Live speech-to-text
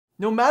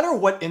No matter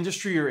what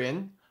industry you're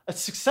in, a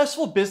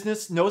successful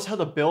business knows how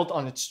to build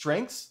on its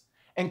strengths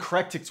and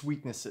correct its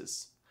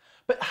weaknesses.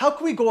 But how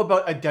can we go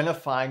about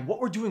identifying what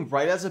we're doing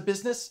right as a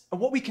business and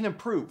what we can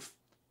improve?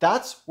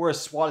 That's where a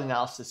SWOT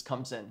analysis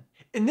comes in.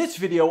 In this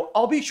video,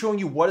 I'll be showing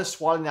you what a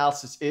SWOT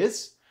analysis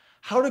is,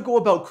 how to go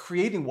about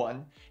creating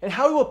one, and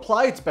how to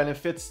apply its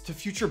benefits to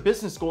future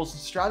business goals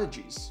and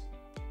strategies.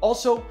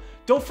 Also,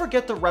 don't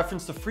forget to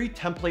reference the free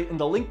template in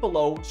the link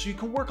below so you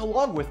can work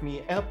along with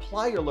me and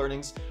apply your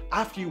learnings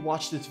after you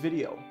watch this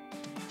video.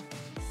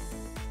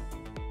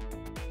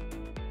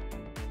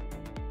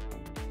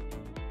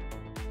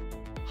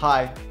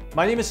 Hi,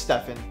 my name is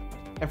Stefan,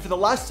 and for the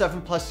last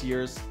 7+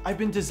 years, I've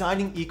been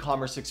designing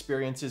e-commerce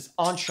experiences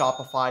on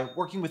Shopify,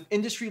 working with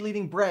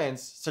industry-leading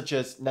brands such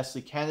as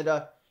Nestle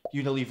Canada,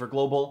 Unilever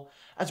Global,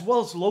 as well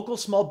as local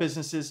small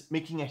businesses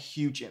making a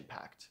huge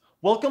impact.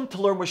 Welcome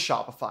to Learn with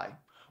Shopify,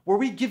 where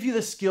we give you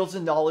the skills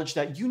and knowledge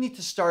that you need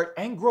to start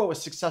and grow a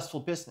successful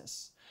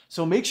business.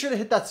 So make sure to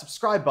hit that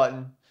subscribe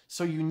button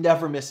so you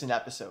never miss an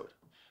episode.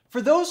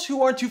 For those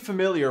who aren't too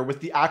familiar with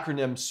the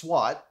acronym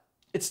SWOT,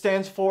 it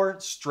stands for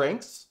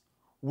Strengths,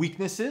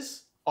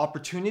 Weaknesses,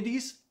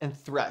 Opportunities, and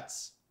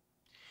Threats.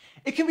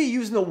 It can be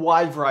used in a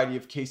wide variety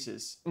of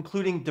cases,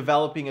 including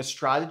developing a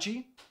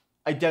strategy,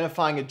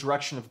 identifying a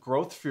direction of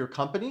growth for your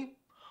company,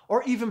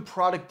 or even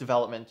product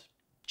development,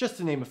 just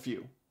to name a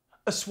few.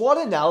 A SWOT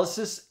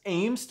analysis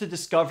aims to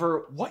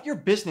discover what your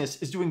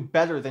business is doing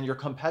better than your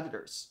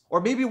competitors,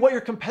 or maybe what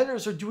your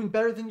competitors are doing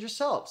better than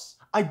yourselves.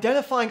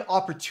 Identifying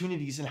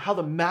opportunities and how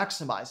to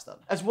maximize them,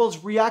 as well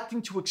as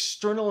reacting to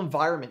external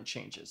environment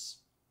changes.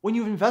 When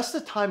you invest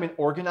the time in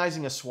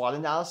organizing a SWOT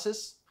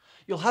analysis,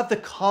 you'll have the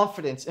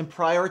confidence in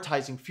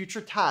prioritizing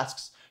future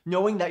tasks,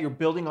 knowing that you're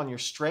building on your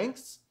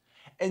strengths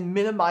and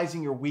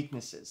minimizing your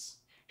weaknesses.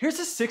 Here's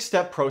a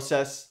 6-step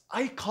process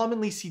I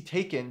commonly see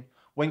taken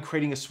when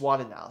creating a SWOT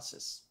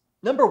analysis.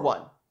 Number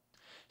 1,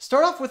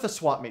 start off with a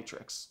SWOT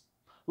matrix.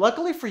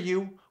 Luckily for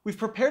you, we've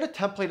prepared a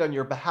template on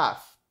your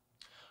behalf.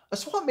 A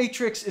SWOT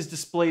matrix is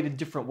displayed in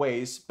different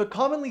ways, but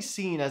commonly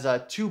seen as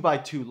a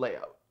 2x2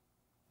 layout.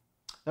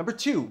 Number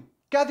 2,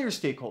 gather your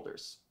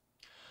stakeholders.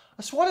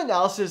 A SWOT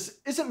analysis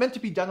isn't meant to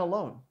be done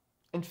alone.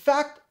 In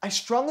fact, I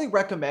strongly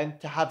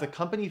recommend to have the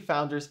company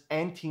founders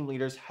and team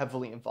leaders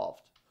heavily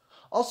involved.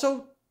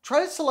 Also,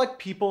 try to select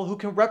people who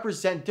can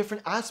represent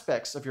different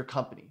aspects of your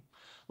company,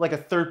 like a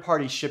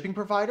third-party shipping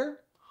provider,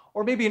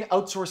 or maybe an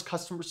outsourced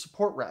customer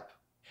support rep.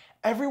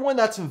 Everyone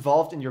that's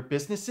involved in your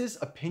business's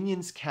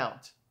opinions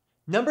count.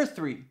 Number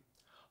 3,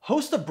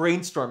 host a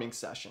brainstorming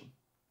session.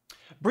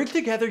 Bring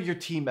together your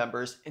team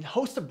members and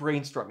host a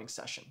brainstorming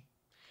session.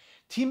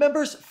 Team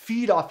members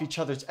feed off each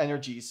other's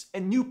energies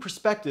and new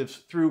perspectives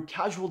through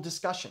casual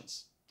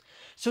discussions.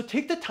 So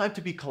take the time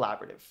to be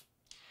collaborative.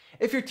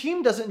 If your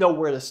team doesn't know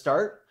where to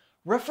start,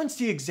 reference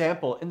the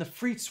example in the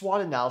free SWOT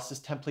analysis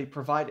template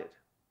provided.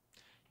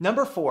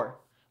 Number 4,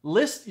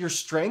 list your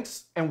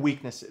strengths and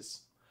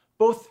weaknesses.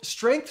 Both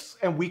strengths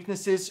and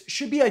weaknesses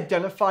should be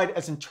identified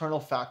as internal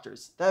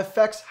factors that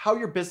affects how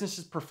your business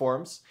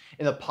performs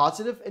in a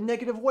positive and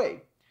negative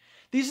way.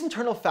 These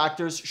internal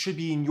factors should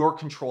be in your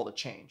control to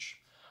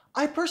change.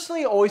 I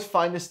personally always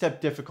find this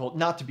step difficult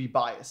not to be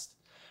biased,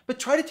 but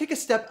try to take a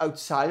step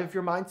outside of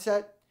your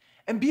mindset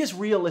and be as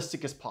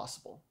realistic as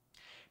possible.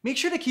 Make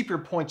sure to keep your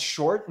points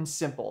short and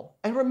simple,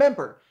 and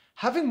remember,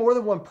 having more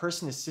than one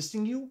person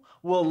assisting you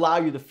will allow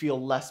you to feel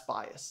less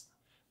biased.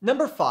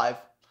 Number 5,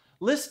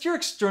 list your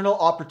external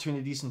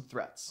opportunities and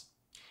threats.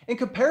 In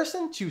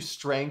comparison to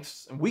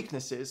strengths and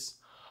weaknesses,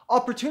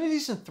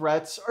 opportunities and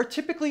threats are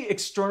typically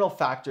external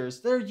factors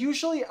that are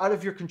usually out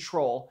of your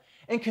control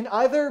and can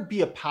either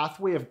be a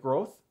pathway of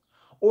growth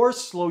or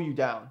slow you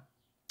down.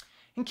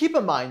 And keep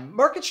in mind,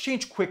 markets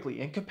change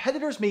quickly and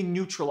competitors may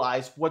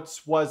neutralize what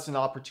was an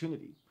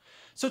opportunity.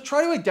 So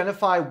try to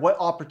identify what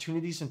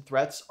opportunities and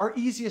threats are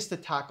easiest to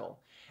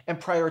tackle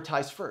and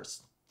prioritize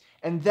first.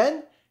 And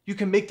then you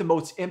can make the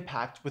most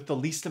impact with the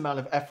least amount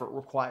of effort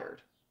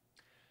required.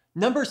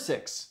 Number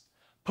 6,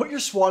 put your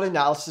SWOT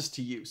analysis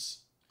to use.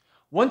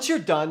 Once you're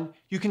done,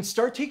 you can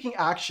start taking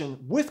action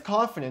with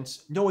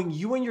confidence, knowing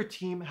you and your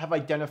team have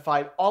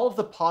identified all of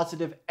the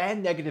positive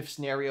and negative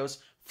scenarios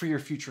for your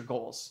future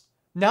goals.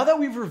 Now that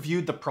we've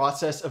reviewed the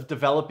process of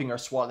developing our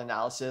SWOT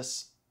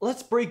analysis,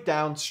 let's break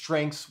down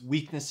strengths,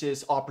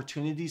 weaknesses,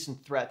 opportunities,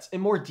 and threats in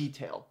more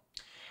detail.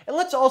 And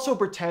let's also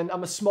pretend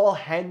I'm a small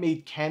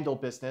handmade candle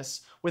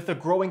business with a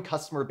growing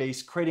customer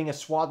base creating a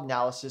SWOT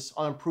analysis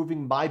on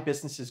improving my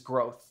business's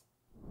growth.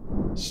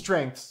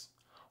 Strengths.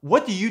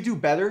 What do you do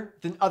better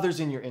than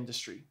others in your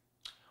industry?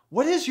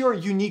 What is your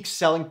unique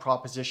selling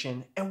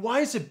proposition and why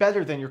is it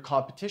better than your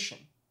competition?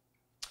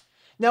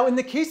 Now, in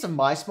the case of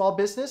my small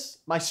business,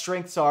 my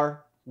strengths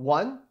are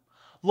 1,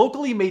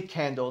 locally made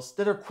candles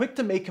that are quick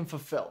to make and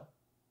fulfill.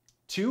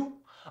 2,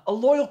 a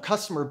loyal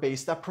customer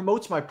base that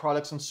promotes my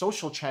products on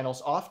social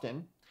channels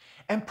often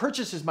and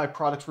purchases my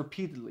products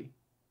repeatedly.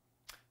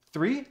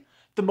 3,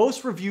 the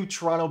most reviewed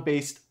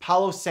Toronto-based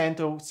Palo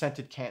Santo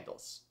scented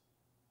candles.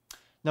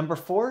 Number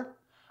 4,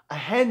 a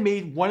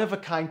handmade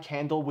one-of-a-kind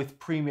candle with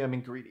premium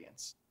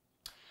ingredients.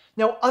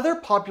 Now, other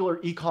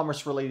popular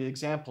e-commerce related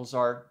examples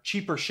are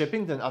cheaper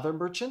shipping than other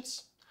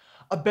merchants,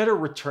 a better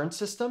return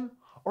system,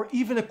 or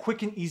even a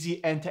quick and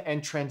easy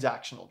end-to-end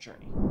transactional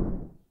journey.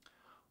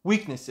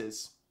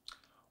 Weaknesses.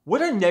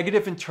 What are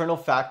negative internal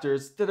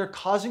factors that are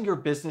causing your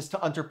business to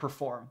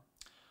underperform?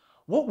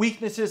 What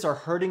weaknesses are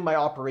hurting my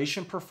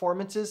operation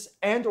performances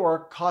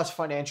and/or cause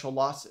financial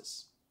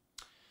losses?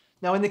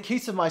 Now, in the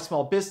case of my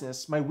small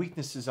business, my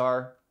weaknesses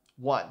are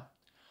 1.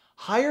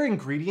 Higher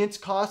ingredients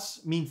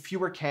costs mean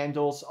fewer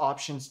candles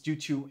options due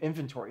to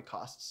inventory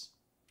costs.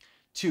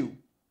 2.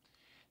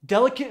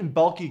 Delicate and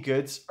bulky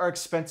goods are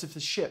expensive to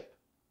ship.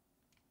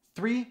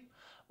 3.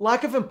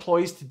 Lack of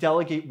employees to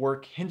delegate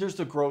work hinders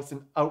the growth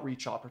and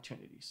outreach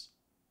opportunities.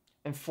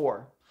 And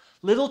 4.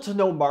 Little to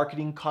no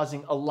marketing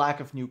causing a lack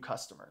of new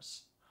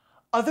customers.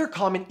 Other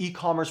common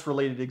e-commerce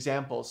related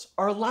examples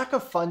are a lack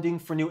of funding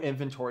for new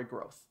inventory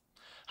growth.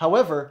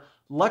 However,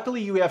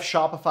 luckily you have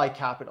Shopify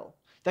Capital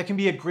that can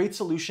be a great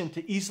solution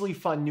to easily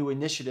fund new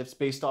initiatives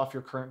based off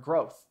your current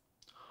growth.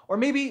 Or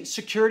maybe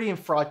security and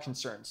fraud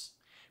concerns,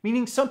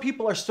 meaning some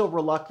people are still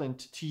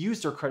reluctant to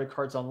use their credit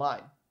cards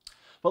online.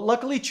 But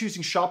luckily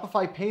choosing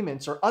Shopify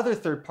payments or other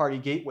third-party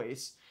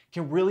gateways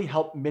can really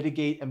help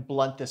mitigate and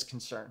blunt this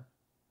concern.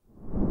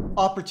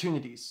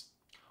 Opportunities.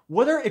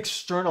 What are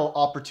external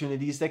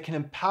opportunities that can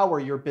empower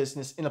your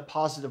business in a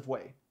positive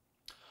way?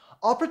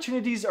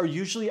 Opportunities are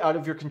usually out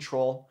of your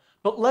control,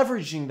 but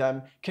leveraging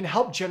them can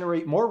help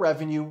generate more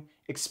revenue,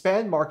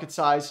 expand market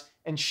size,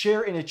 and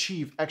share and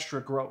achieve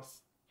extra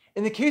growth.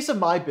 In the case of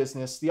my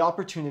business, the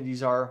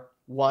opportunities are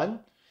 1.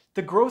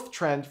 The growth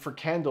trend for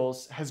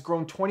candles has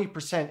grown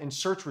 20% in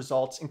search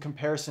results in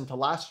comparison to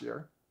last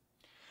year.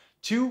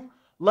 2.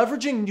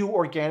 Leveraging new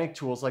organic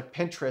tools like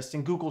Pinterest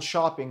and Google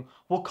Shopping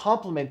will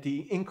complement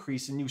the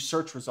increase in new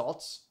search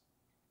results.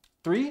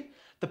 3.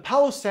 The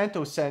Palo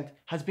Santo scent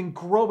has been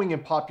growing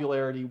in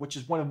popularity, which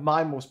is one of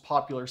my most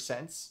popular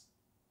scents.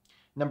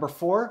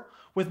 4.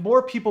 With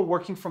more people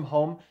working from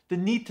home, the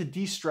need to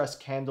de-stress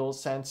candle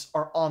scents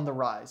are on the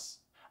rise.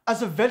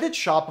 As a vetted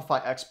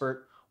Shopify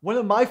expert, one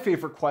of my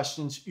favorite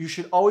questions you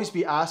should always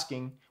be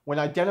asking when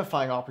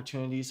identifying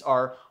opportunities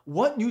are,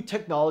 what new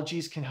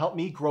technologies can help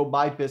me grow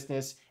my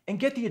business and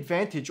get the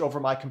advantage over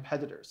my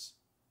competitors?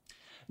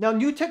 Now,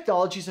 new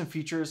technologies and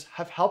features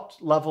have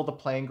helped level the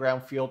playing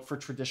ground field for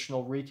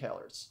traditional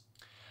retailers.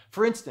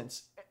 For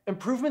instance,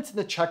 improvements in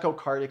the checkout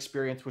cart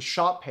experience with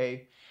Shop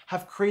Pay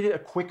have created a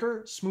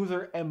quicker,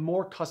 smoother, and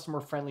more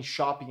customer-friendly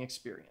shopping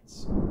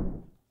experience.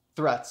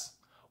 Threats.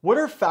 What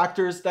are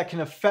factors that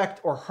can affect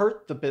or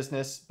hurt the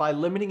business by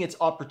limiting its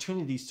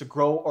opportunities to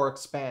grow or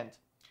expand?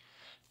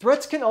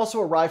 Threats can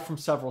also arrive from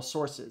several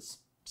sources,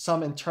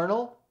 some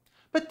internal,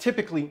 but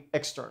typically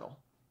external.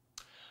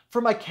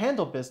 For my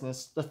candle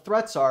business, the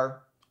threats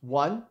are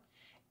 1.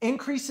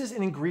 Increases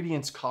in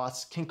ingredients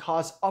costs can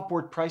cause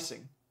upward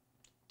pricing.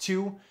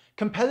 2.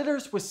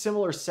 Competitors with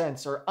similar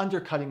scents are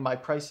undercutting my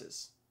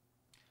prices.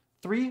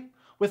 3.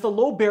 With a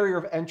low barrier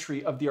of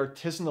entry of the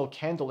artisanal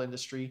candle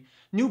industry,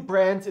 new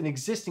brands and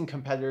existing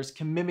competitors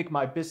can mimic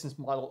my business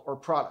model or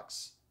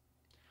products.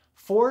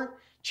 4.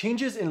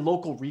 Changes in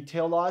local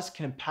retail laws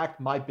can impact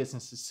my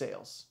business's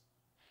sales.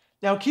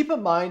 Now keep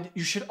in mind,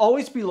 you should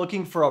always be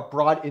looking for a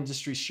broad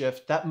industry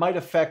shift that might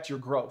affect your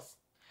growth.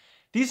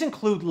 These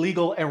include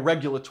legal and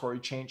regulatory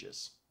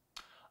changes.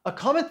 A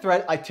common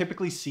threat I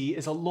typically see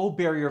is a low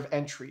barrier of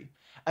entry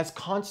as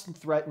constant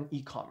threat in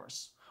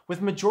e-commerce. With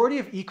the majority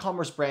of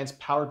e-commerce brands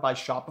powered by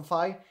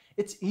Shopify,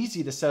 it's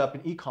easy to set up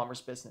an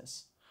e-commerce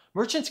business.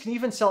 Merchants can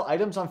even sell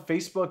items on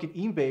Facebook and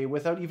eBay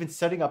without even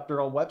setting up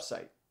their own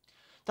website.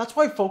 That's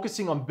why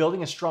focusing on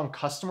building a strong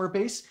customer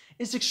base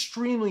is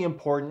extremely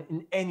important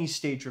in any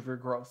stage of your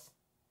growth.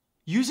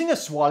 Using a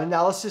SWOT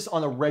analysis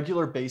on a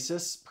regular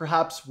basis,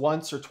 perhaps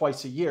once or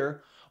twice a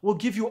year, will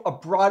give you a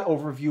broad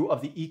overview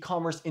of the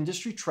e-commerce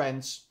industry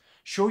trends,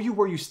 show you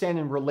where you stand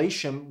in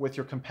relation with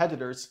your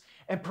competitors,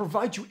 and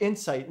provide you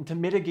insight into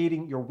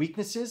mitigating your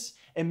weaknesses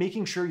and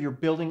making sure you're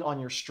building on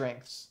your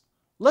strengths.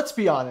 Let's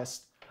be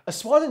honest, a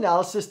SWOT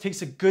analysis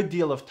takes a good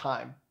deal of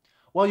time.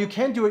 While you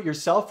can do it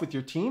yourself with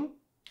your team,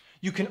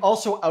 you can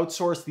also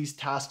outsource these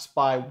tasks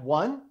by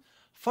 1.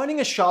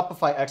 Finding a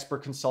Shopify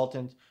expert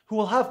consultant who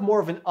will have more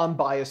of an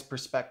unbiased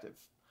perspective.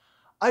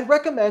 I'd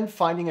recommend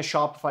finding a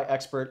Shopify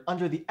expert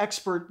under the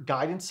expert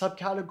guidance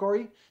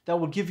subcategory that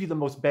will give you the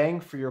most bang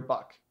for your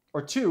buck.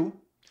 Or 2,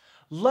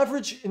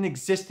 leverage an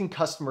existing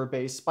customer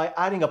base by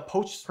adding a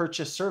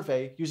post-purchase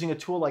survey using a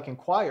tool like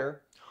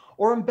Inquire,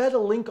 or embed a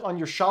link on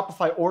your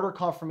Shopify order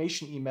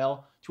confirmation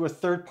email to a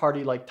third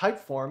party like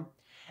Typeform,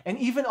 and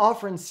even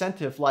offer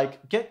incentive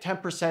like get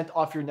 10%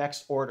 off your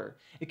next order.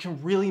 It can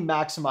really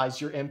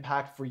maximize your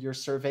impact for your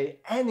survey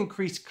and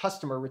increase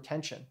customer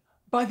retention.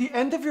 By the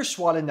end of your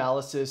SWOT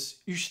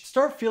analysis, you should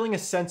start feeling a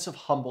sense of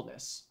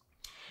humbleness.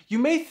 You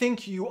may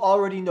think you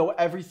already know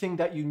everything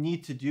that you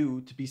need to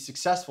do to be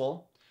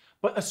successful,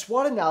 but a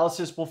SWOT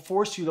analysis will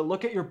force you to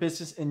look at your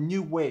business in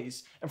new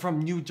ways and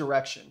from new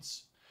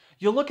directions.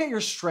 You'll look at your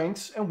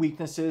strengths and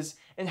weaknesses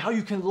and how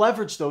you can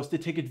leverage those to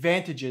take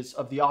advantages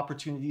of the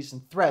opportunities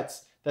and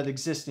threats that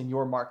exist in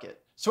your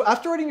market. So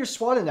after writing your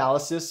SWOT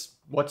analysis,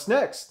 what's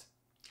next?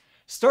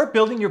 Start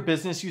building your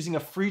business using a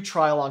free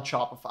trial on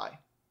Shopify.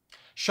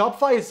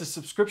 Shopify is a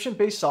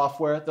subscription-based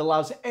software that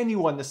allows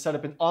anyone to set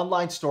up an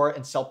online store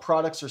and sell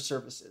products or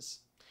services.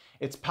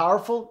 It's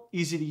powerful,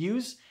 easy to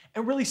use,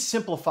 and really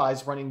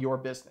simplifies running your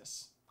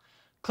business.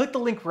 Click the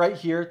link right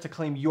here to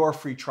claim your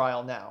free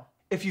trial now.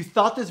 If you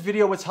thought this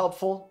video was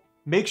helpful,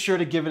 make sure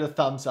to give it a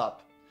thumbs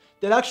up.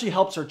 That actually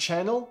helps our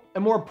channel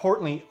and, more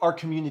importantly, our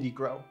community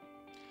grow.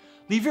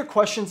 Leave your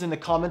questions in the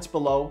comments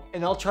below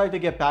and I'll try to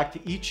get back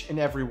to each and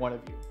every one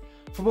of you.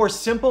 For more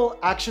simple,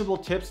 actionable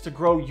tips to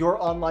grow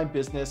your online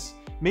business,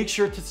 make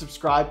sure to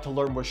subscribe to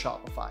Learn with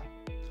Shopify.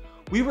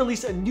 We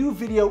release a new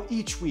video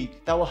each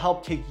week that will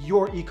help take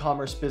your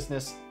e-commerce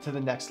business to the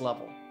next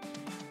level.